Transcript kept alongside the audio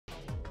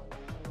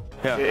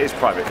Yeah. It is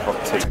private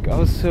property. I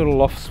was sort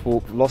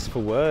of lost for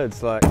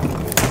words, like...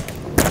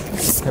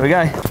 There we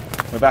go.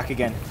 We're back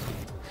again.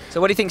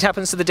 So what do you think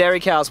happens to the dairy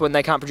cows when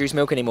they can't produce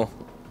milk anymore?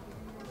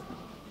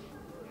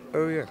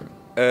 Oh yeah.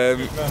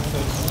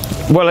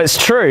 Well,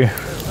 it's true.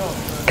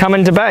 Come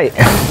and debate.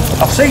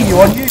 I've seen you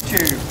on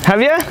YouTube.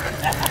 Have you?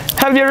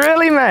 Have you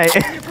really, mate?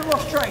 You're from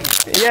Australia?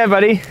 Yeah,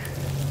 buddy.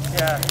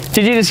 Yeah.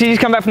 Did you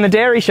just come back from the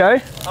dairy show?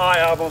 I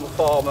am, I'm a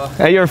farmer.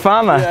 Oh, you're a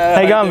farmer? Yeah,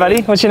 How you going,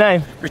 buddy? What's your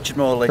name? Richard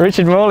Morley.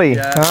 Richard Morley.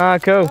 Yeah. Ah,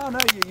 cool. Oh no,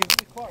 you're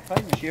quite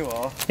famous, you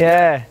are.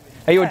 Yeah.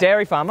 Are you a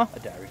dairy farmer? A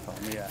dairy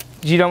farmer, yeah.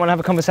 You don't want to have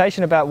a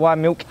conversation about why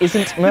milk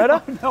isn't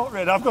murder? Not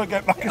really, I've got to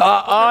get back.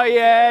 Oh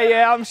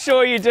yeah, I'm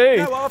sure you do.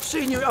 No, I've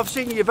seen you,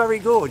 you're very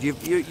good.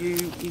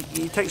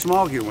 You take some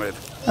arguing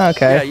with.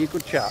 Okay. Yeah, you're a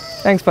good chap.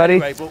 Thanks, buddy.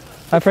 Anyway, but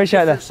I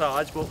appreciate that.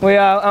 sides, but We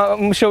are,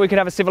 I'm sure we could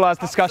have a civilised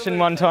discussion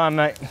one time,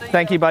 mate.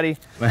 Thank you, buddy.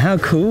 How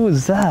cool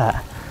is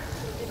that?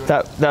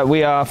 That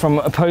we are from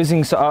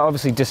opposing, so I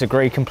obviously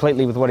disagree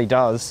completely with what he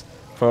does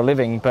for a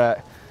living,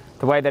 but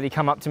the way that he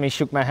come up to me,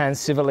 shook my hand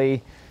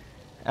civilly,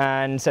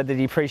 and said that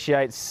he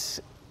appreciates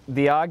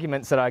the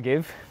arguments that I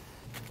give.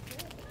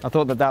 I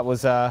thought that that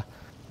was a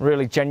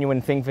really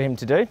genuine thing for him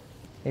to do,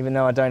 even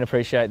though I don't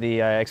appreciate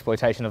the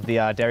exploitation of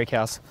the dairy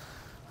cows.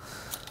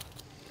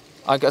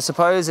 I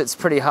suppose it's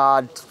pretty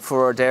hard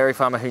for a dairy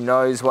farmer who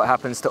knows what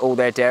happens to all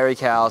their dairy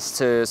cows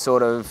to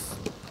sort of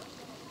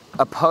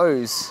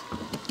oppose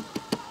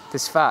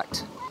this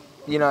fact,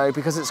 you know,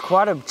 because it's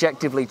quite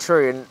objectively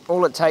true, and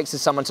all it takes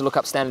is someone to look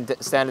up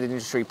standard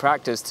industry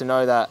practice to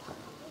know that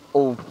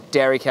all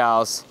dairy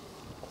cows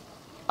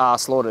are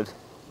slaughtered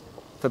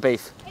for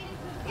beef.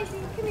 Hey,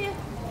 come here.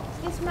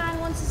 This man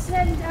wants to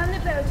send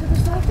Annabelle to the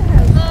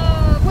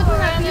slaughterhouse. Wouldn't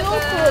that be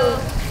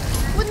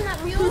awful? Wouldn't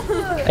that be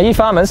awful? Are you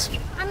farmers?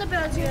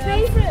 Annabelle's your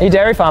favourite. Are you a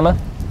dairy farmer?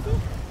 Yeah.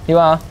 You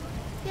are?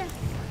 Yeah.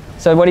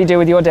 So what do you do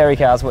with your dairy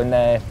cows when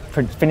they're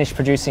finished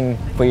producing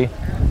for you?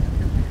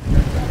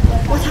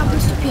 What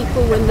happens to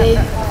people when they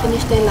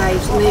finish their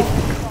lives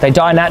and They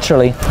die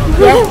naturally.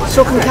 Yeah,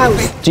 so can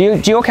cows. Do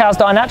your cows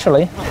die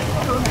naturally?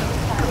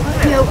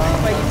 No.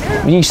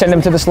 You send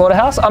them to the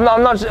slaughterhouse? I'm not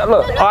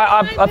look,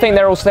 I think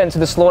they're all sent to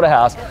the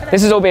slaughterhouse.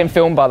 This is all being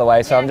filmed, by the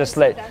way, so I'm just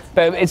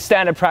but it's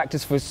standard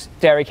practice for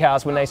dairy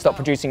cows when they stop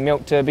producing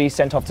milk to be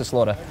sent off to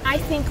slaughter. I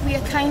think we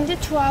are kinder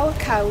to our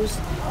cows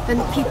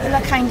than people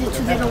are kinder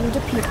to their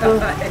older people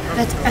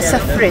that are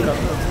suffering.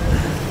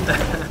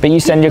 But you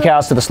send your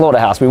cows to the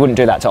slaughterhouse. We wouldn't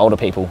do that to older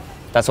people.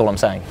 That's all I'm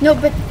saying. No,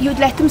 but you'd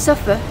let them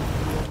suffer.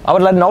 I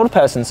would let an older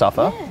person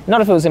suffer. Yeah.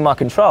 Not if it was in my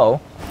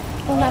control.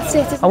 Well, that's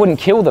it, isn't I wouldn't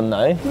kill them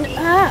though.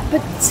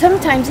 but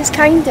sometimes it's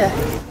kinder.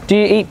 Do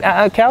you eat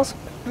cows?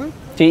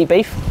 Do you eat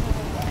beef?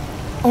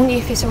 Only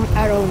if it's on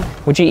our own.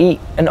 Would you eat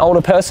an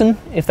older person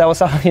if they were,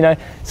 you know?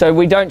 So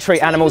we don't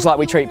treat animals like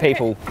we treat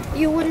people.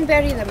 You wouldn't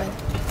bury them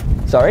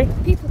in. Sorry?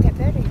 People get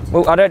buried.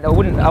 Well,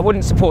 I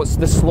wouldn't support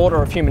the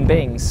slaughter of human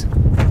beings.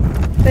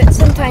 But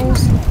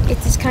sometimes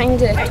it is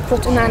kinder to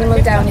put an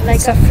animal down if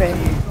it's suffering.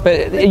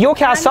 But your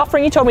cow's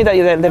suffering? You told me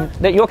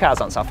that your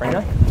cows aren't suffering,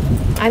 no?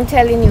 I'm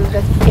telling you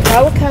that if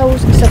our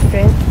cows are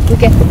suffering, we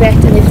get the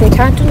better, and if they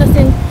can't do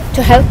nothing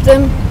to help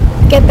them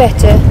get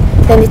better,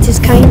 then it is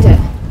kinder.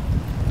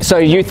 So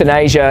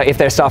euthanasia if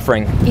they're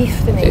suffering?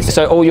 Euthanasia.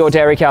 So all your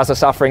dairy cows are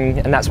suffering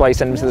and that's why you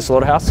send them to the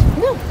slaughterhouse?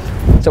 No.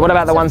 So what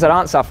about the ones that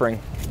aren't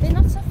suffering? They're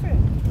not suffering.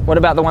 What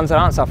about the ones that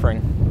aren't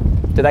suffering?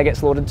 Do they get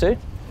slaughtered too?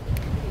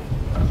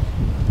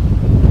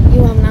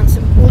 You haven't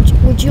answered.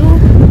 Would you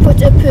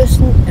put a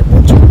person,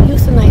 would you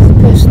euthanize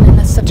a person in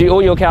a suffering? Do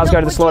all your cows go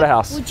to the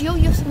slaughterhouse? Would you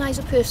euthanize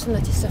a person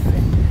that is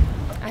suffering?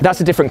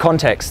 That's a different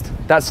context.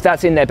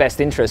 That's in their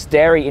best interest.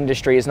 Dairy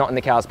industry is not in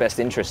the cow's best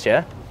interest,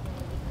 yeah?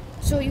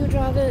 So you'd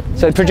rather...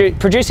 So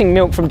producing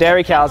milk from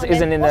dairy cows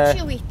isn't in the... What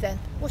do you eat then?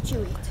 What do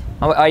you eat?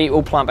 I eat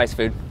all plant-based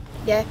food.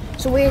 Yeah,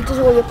 so where does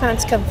all your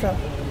plants come from?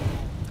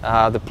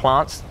 The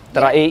plants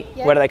that I eat,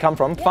 yeah. where do they come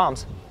from? Yeah.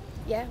 Farms.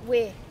 Yeah,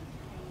 where?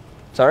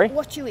 Sorry?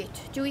 What do you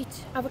eat? Do you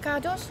eat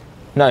avocados?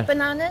 No.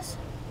 Bananas?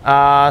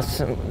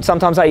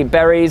 Sometimes I eat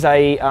berries, I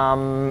eat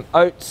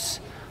oats,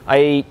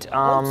 I eat...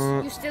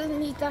 Oats, you still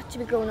need that to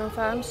be grown on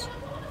farms.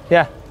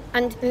 Yeah.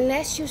 And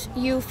unless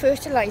you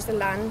fertilise the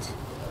land...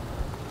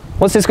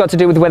 What's this got to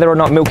do with whether or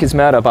not milk is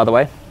murder, by the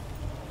way?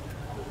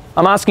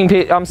 I'm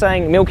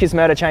saying milk is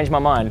murder, change my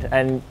mind.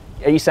 And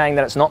are you saying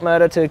that it's not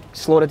murder to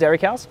slaughter dairy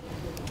cows?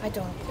 I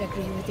don't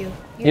agree with you.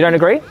 You don't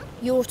agree?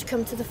 You ought to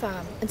come to the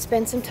farm and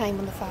spend some time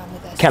on the farm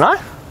with us. Can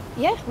I?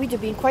 Yeah, we'd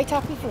have been quite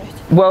happy for it.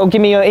 Well,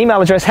 give me your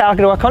email address. How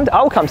do I contact?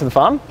 I'll come to the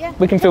farm. Yeah.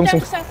 We can film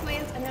some...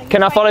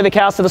 Can I follow the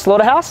cows to the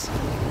slaughterhouse?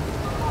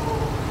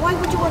 Why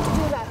would you want to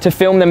do that? To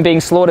film them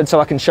being slaughtered so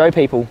I can show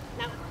people.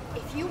 Now,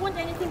 if you want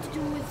anything to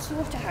do with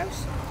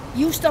slaughterhouse,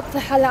 you stop the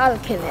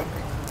halal killing.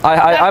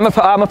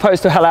 I'm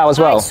opposed to halal as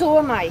well. So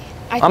am I.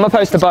 I'm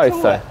opposed to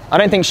both, though. I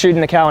don't think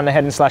shooting the cow in the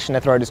head and slashing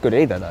their throat is good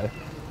either, though.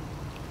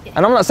 Yeah.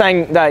 And I'm not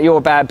saying that you're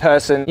a bad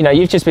person. You know,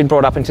 you've just been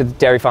brought up into the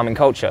dairy farming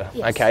culture,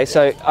 yes, okay?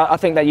 So I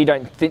think that you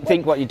don't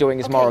think what you're doing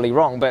is morally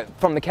wrong, but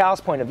from the cow's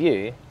point of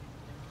view,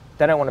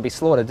 They don't want to be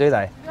slaughtered, do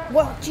they?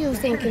 What do you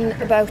think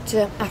about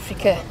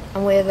Africa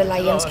and where the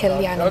lions kill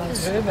the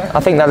animals? I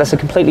think that that's a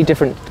completely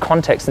different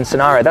context and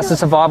scenario. That's a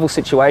survival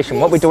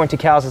situation. What we're doing to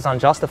cows is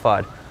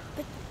unjustified.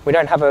 We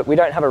don't have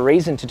a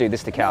reason to do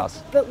this to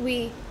cows. But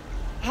we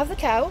have the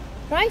cow,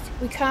 right?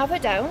 We carve her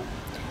down.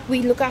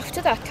 We look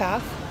after that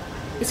calf.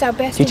 It's our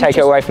best. Do you take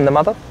it away from the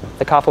mother?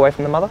 The calf away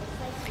from the mother?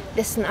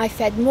 Listen, I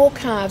fed more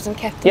calves and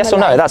kept them Yes or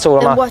no? alive. That's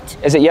all I'm And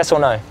asking. Is it yes or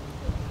no?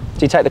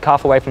 Do you take the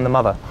calf away from the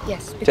mother?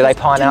 Yes. Do they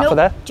pine out for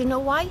that? Do you know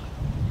why?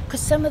 Because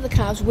some of the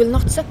calves will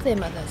not suck their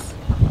mothers.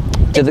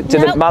 Do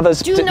the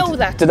mothers? Do you know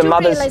that? Do the you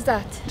mothers? realise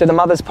that? Do the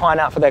mothers pine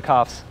out for their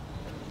calves?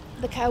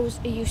 The cows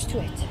are used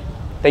to it.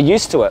 They're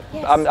used to it.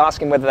 Yes. I'm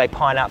asking whether they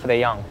pine out for their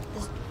young.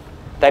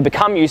 They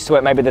become used to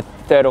it maybe the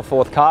third or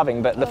fourth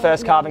calving, but the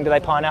first calving, do they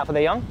pine out for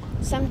their young?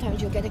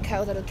 Sometimes you'll get a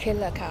cow that'll kill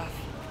her calf.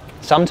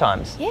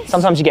 Sometimes. Yes.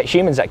 Sometimes you get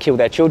humans that kill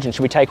their children.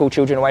 Should we take all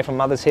children away from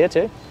mothers here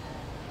too?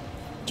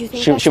 Do you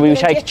think Should we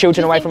take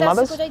children away from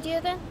mothers? That's a good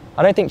idea then?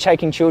 I don't think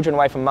taking children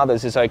away from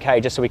mothers is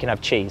okay just so we can have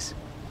cheese.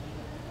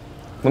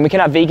 When we can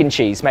have vegan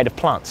cheese made of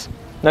plants.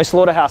 No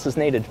slaughterhouses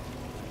needed.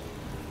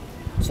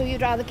 So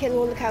you'd rather kill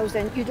all the cows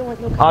then? You don't want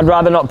no cows? I'd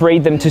rather not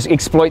breed them to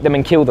exploit them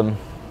and kill them.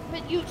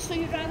 So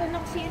you'd rather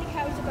not see any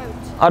cows about?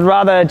 I'd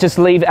rather just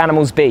leave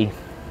animals be.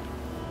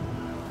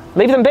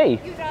 Leave them be.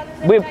 You'd rather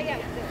them die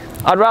out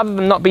then? I'd rather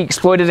them not be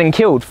exploited and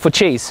killed for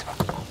cheese.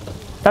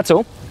 That's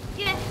all.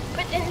 Yeah,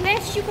 but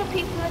unless you've got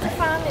people that are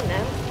farming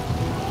them,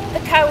 the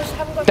cows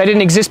haven't got... They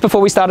didn't exist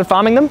before we started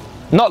farming them?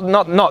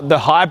 Not the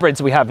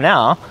hybrids we have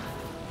now.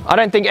 I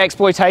don't think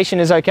exploitation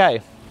is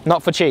okay.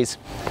 Not for cheese.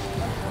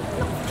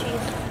 Not for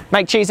cheese.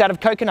 Make cheese out of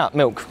coconut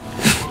milk.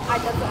 I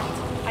love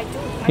that.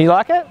 I do. You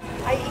like it?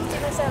 I eat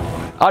it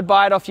myself. I'd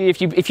buy it off you.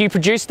 If you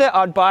produced it,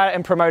 I'd buy it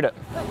and promote it.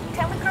 But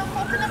can we grow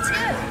coconuts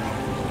here?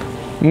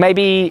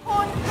 Maybe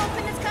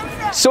Coconuts come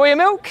from... soya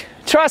milk?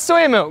 Try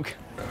soya milk.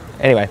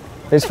 Anyway,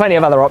 there's plenty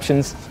of other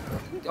options.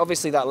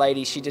 Obviously that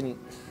lady, she didn't...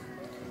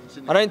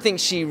 I don't think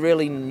she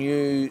really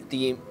knew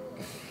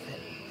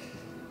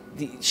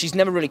she's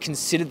never really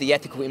considered the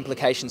ethical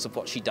implications of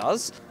what she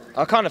does.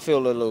 I kind of feel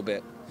a little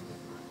bit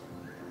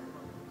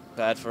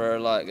bad for her,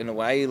 like, in a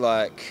way,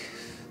 like,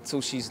 it's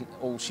all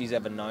she's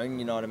ever known,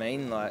 you know what I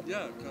mean? Like,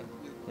 Yeah,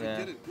 I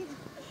get it.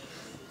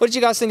 What did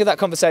you guys think of that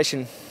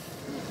conversation?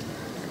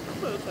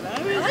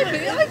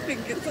 I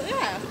think it's,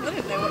 yeah, I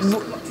don't know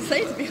what to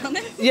say, to be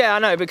honest. Yeah, I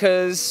know,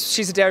 because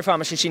she's a dairy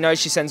farmer, she knows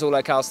she sends all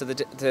her cows to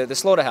the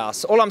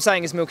slaughterhouse. All I'm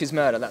saying is milk is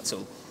murder, that's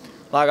all.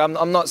 Like,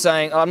 I'm not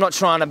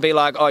trying to be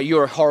like, oh,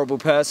 you're a horrible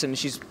person.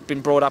 She's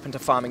been brought up into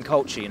farming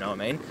culture, you know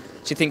what I mean?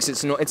 She thinks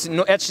it's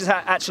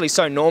actually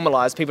so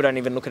normalised, people don't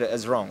even look at it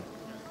as wrong.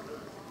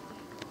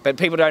 But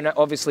people don't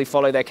obviously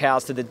follow their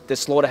cows to the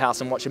slaughterhouse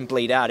and watch them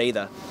bleed out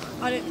either.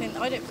 I don't think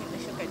they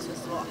should go to the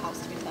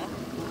slaughterhouse, to be fair.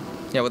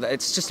 Yeah, well,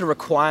 it's just a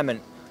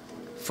requirement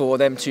for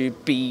them to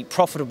be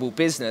profitable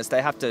business.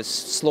 They have to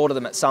slaughter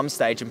them at some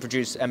stage and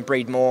produce and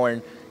breed more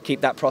and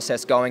keep that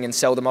process going and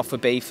sell them off for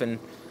beef, and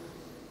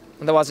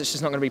otherwise it's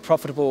just not going to be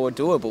profitable or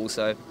doable.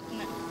 So.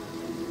 No.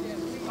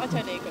 I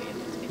totally agree with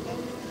you, to be fair.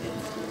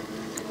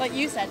 It's, like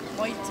you said,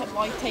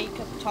 why take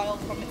a child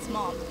from its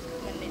mom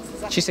when it's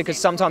exactly She said the because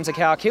same sometimes a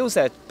cow kills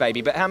their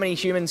baby, but how many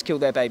humans kill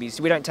their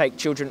babies? We don't take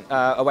children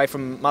away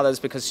from mothers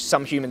because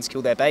some humans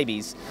kill their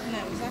babies.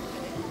 No, exactly.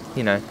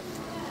 You know.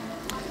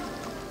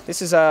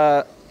 This is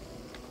a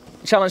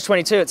challenge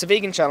 22. It's a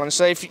vegan challenge.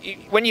 So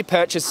when you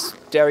purchase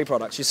dairy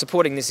products, you're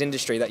supporting this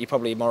industry that you're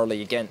probably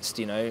morally against.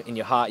 You know, in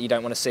your heart, you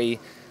don't want to see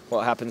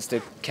what happens to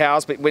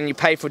cows. But when you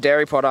pay for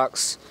dairy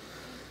products,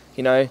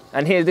 you know,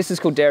 and here this is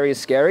called Dairy is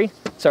Scary.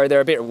 Sorry, they're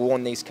a bit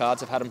worn, these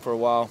cards. I've had them for a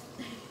while.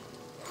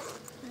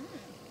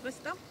 Let's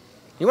stop.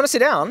 You want to sit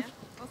down?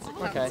 I'll sit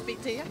down Okay. and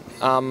speak to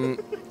you.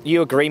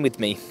 You agree with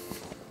me?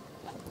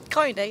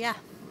 Kinda, yeah.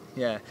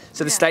 Yeah.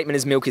 So the Yeah. statement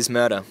is milk is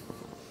murder.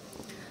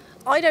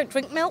 I don't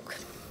drink milk,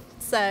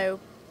 so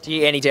Do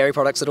you eat any dairy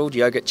products at all?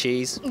 Yogurt,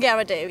 cheese? yeah,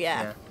 I do, yeah.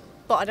 Yeah.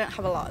 But I don't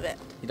have a lot of it.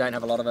 You don't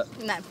have a lot of it?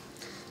 No.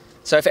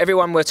 So if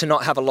everyone were to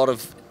not have a lot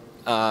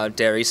of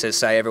dairy, so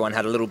say everyone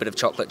had a little bit of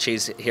chocolate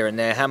cheese here and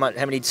there, how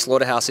many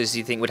slaughterhouses do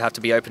you think would have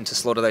to be open to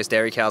slaughter those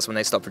dairy cows when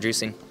they stop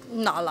producing?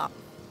 Not a lot.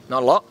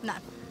 Not a lot? No.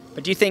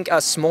 But do you think a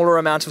smaller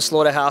amount of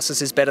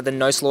slaughterhouses is better than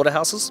no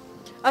slaughterhouses?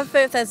 I prefer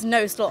if there's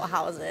no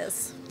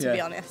slaughterhouses, to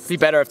be honest. It'd be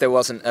better if there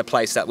wasn't a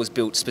place that was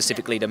built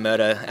specifically to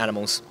murder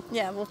animals.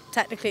 Yeah, well,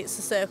 technically it's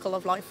the circle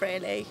of life,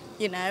 really,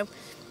 you know.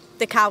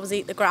 The cows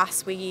eat the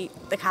grass, we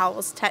eat the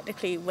cows.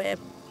 Technically we're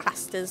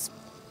classed as,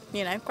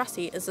 you know, grass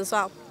eaters as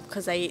well,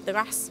 because they eat the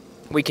grass.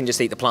 We can just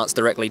eat the plants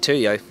directly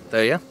too,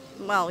 though, yeah?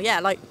 Well,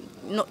 yeah, like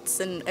nuts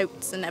and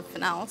oats and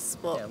everything else,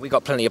 but... Yeah, we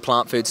got plenty of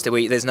plant foods to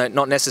eat. There's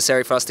not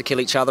necessary for us to kill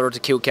each other or to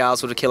kill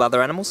cows or to kill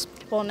other animals.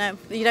 Well, no,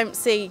 you don't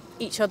see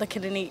each other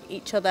killing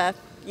each other,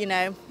 you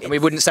know. And we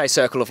wouldn't say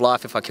circle of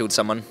life if I killed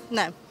someone.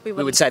 No, we wouldn't.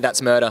 We would say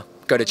that's murder.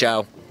 Go to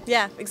jail.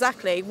 Yeah,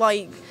 exactly.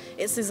 Why?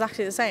 It's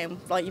exactly the same.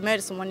 Like, you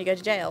murder someone, you go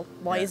to jail.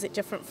 Why is it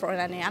different for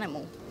any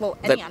animal? Well,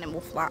 any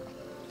animal for that.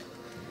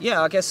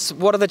 Yeah, I guess,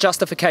 what are the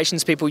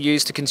justifications people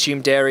use to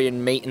consume dairy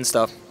and meat and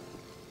stuff?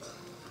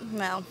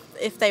 Well,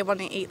 if they want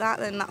to eat that,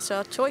 then that's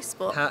your choice.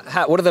 But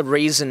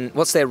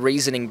what's their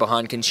reasoning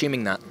behind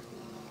consuming that?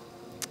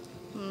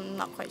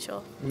 Not quite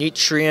sure.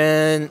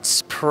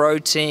 Nutrients,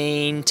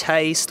 protein,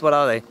 taste, what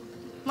are they?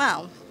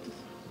 Well,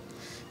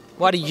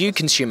 why do you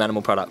consume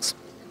animal products?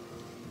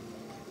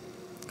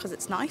 because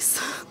it's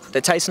nice.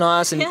 They taste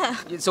nice, and Yeah.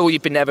 it's all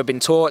you've ever been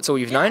taught. It's all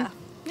you've known.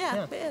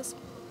 Yeah, it is.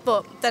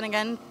 But then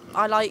again,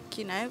 I like,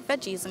 you know,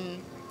 veggies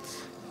and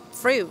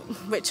fruit,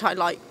 which I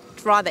like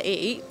rather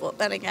eat. But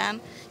then again,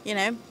 you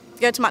know, you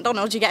go to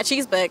McDonald's, you get a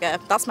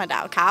cheeseburger. That's made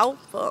out of cow,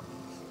 but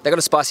They've got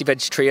a spicy veg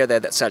trio there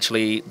that's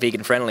actually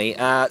vegan friendly.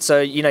 So,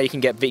 you know, you can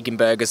get vegan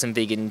burgers and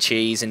vegan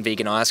cheese and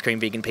vegan ice cream,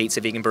 vegan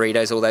pizza, vegan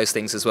burritos, all those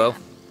things as well.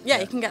 yeah,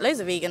 you can get loads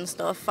of vegan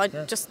stuff. I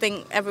just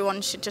think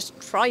everyone should just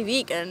try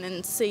vegan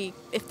and see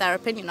if their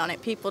opinion on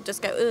it. People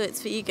just go, oh,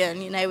 it's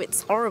vegan, you know,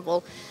 it's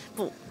horrible.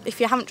 But if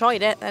you haven't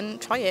tried it, then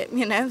try it,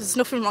 you know. There's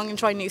nothing wrong in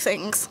trying new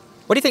things.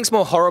 What do you think's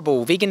more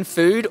horrible, vegan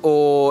food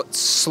or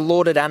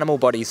slaughtered animal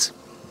bodies?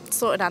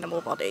 Sorted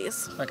animal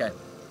bodies, Okay.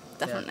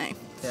 definitely.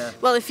 Yeah.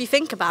 Well, if you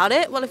think about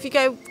it, if you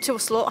go to a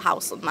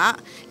slaughterhouse and that,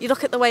 you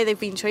look at the way they've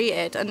been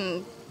treated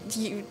and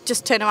you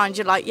just turn around and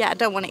you're like, yeah, I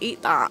don't want to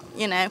eat that,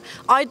 you know.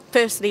 I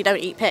personally don't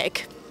eat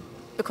pig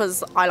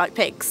because I like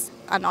pigs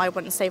and I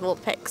wouldn't save all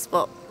the pigs,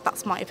 but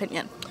that's my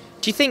opinion.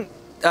 Do you think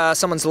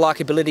someone's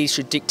likability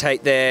should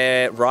dictate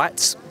their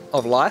rights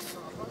of life?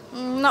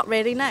 Not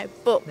really, no.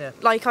 But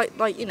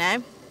you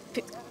know,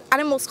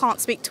 animals can't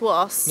speak to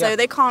us, so Yeah.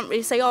 they can't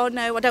really say, oh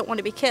no, I don't want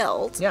to be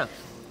killed. Yeah.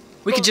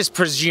 We could just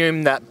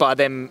presume that by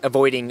them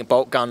avoiding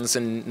bolt guns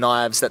and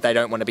knives that they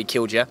don't want to be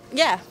killed, yeah?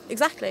 Yeah,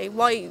 exactly.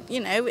 Why, you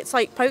know, it's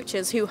like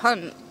poachers who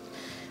hunt.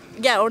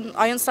 Yeah,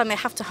 I understand they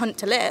have to hunt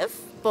to live,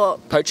 but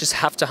Poachers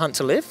have to hunt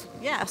to live?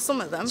 yeah,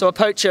 some of them. So a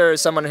poacher is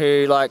someone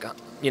who, like,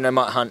 you know,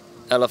 might hunt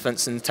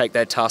elephants and take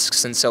their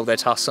tusks and sell their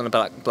tusks on a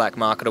black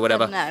market or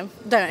whatever. No,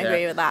 don't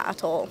agree with that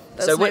at all.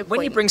 There's So no when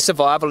you point. bring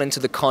survival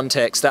into the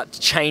context, that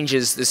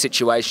changes the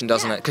situation,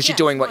 doesn't it? Because you're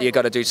doing what you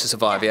got to do to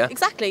survive, yeah?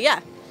 Exactly, yeah.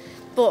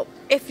 But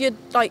if you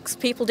like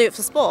people do it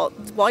for sport,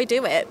 why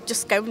do it?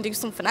 Just go and do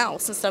something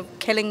else instead of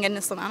killing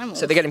innocent animals.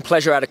 So they're getting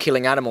pleasure out of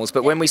killing animals,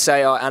 but when we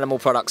say our animal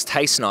products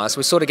taste nice,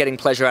 we're sort of getting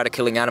pleasure out of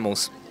killing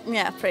animals.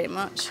 Yeah, pretty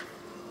much.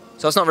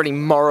 So it's not really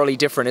morally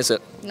different, is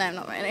it? No,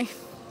 not really.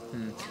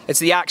 It's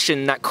the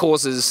action that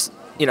causes,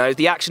 you know,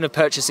 the action of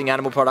purchasing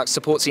animal products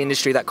supports the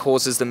industry that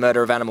causes the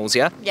murder of animals,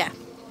 yeah? Yeah,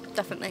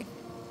 definitely.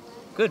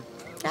 Good.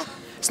 Yeah.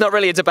 It's not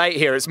really a debate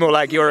here, it's more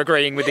like you're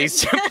agreeing with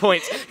these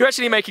points. You're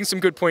actually making some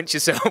good points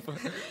yourself.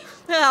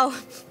 Well,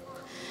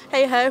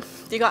 hey ho,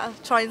 you gotta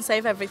try and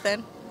save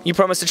everything. You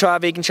promise to try a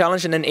vegan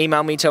challenge and then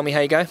email me, tell me how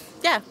you go?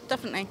 Yeah,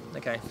 definitely.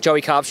 Okay.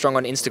 Joey Carbstrong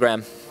on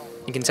Instagram.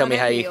 You can tell me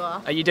know how who you... you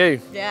are. Oh, you do?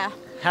 Yeah.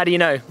 How do you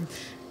know?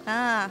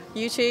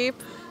 YouTube.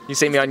 You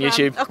see me on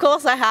YouTube? Of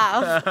course I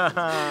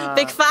have.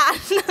 Big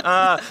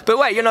fan. But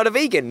wait, you're not a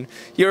vegan.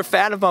 You're a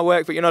fan of my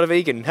work, but you're not a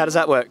vegan. How does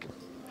that work?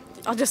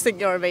 I just think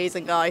you're an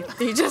amazing guy.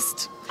 You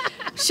just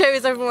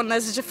shows everyone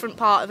there's a different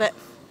part of it.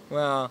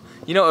 Well,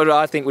 you know what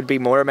I think would be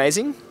more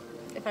amazing?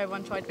 If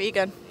everyone tried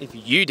vegan. If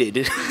you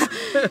did.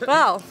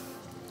 Well,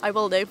 I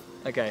will do.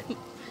 Okay.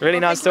 Really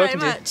Well, nice thank you talking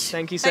very to you. much.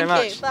 Thank you so Thank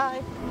much. you.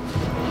 Bye.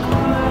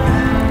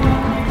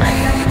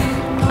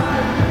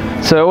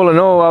 So all in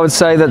all, I would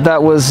say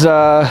that was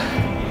a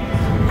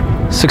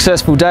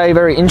successful day,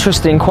 very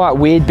interesting, quite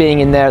weird being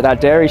in there at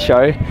that dairy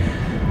show.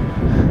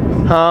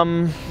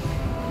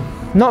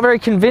 Not very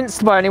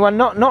convinced by anyone,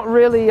 not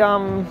really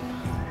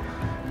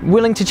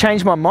willing to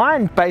change my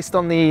mind based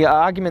on the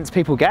arguments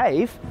people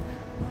gave.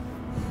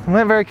 They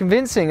weren't very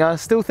convincing. I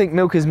still think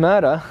milk is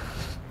murder.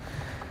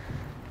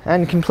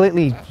 And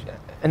completely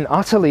and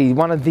utterly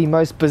one of the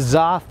most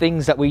bizarre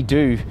things that we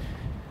do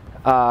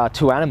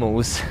to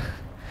animals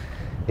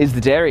is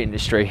the dairy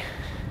industry.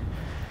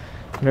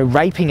 You know,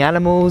 raping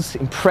animals,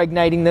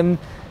 impregnating them,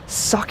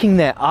 sucking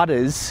their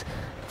udders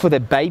for their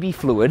baby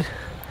fluid,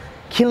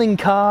 killing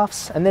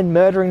calves and then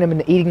murdering them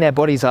and eating their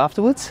bodies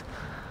afterwards.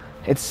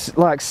 It's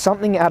like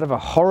something out of a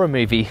horror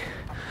movie.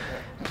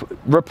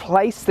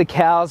 Replace the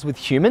cows with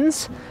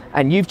humans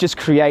and you've just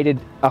created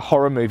a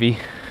horror movie.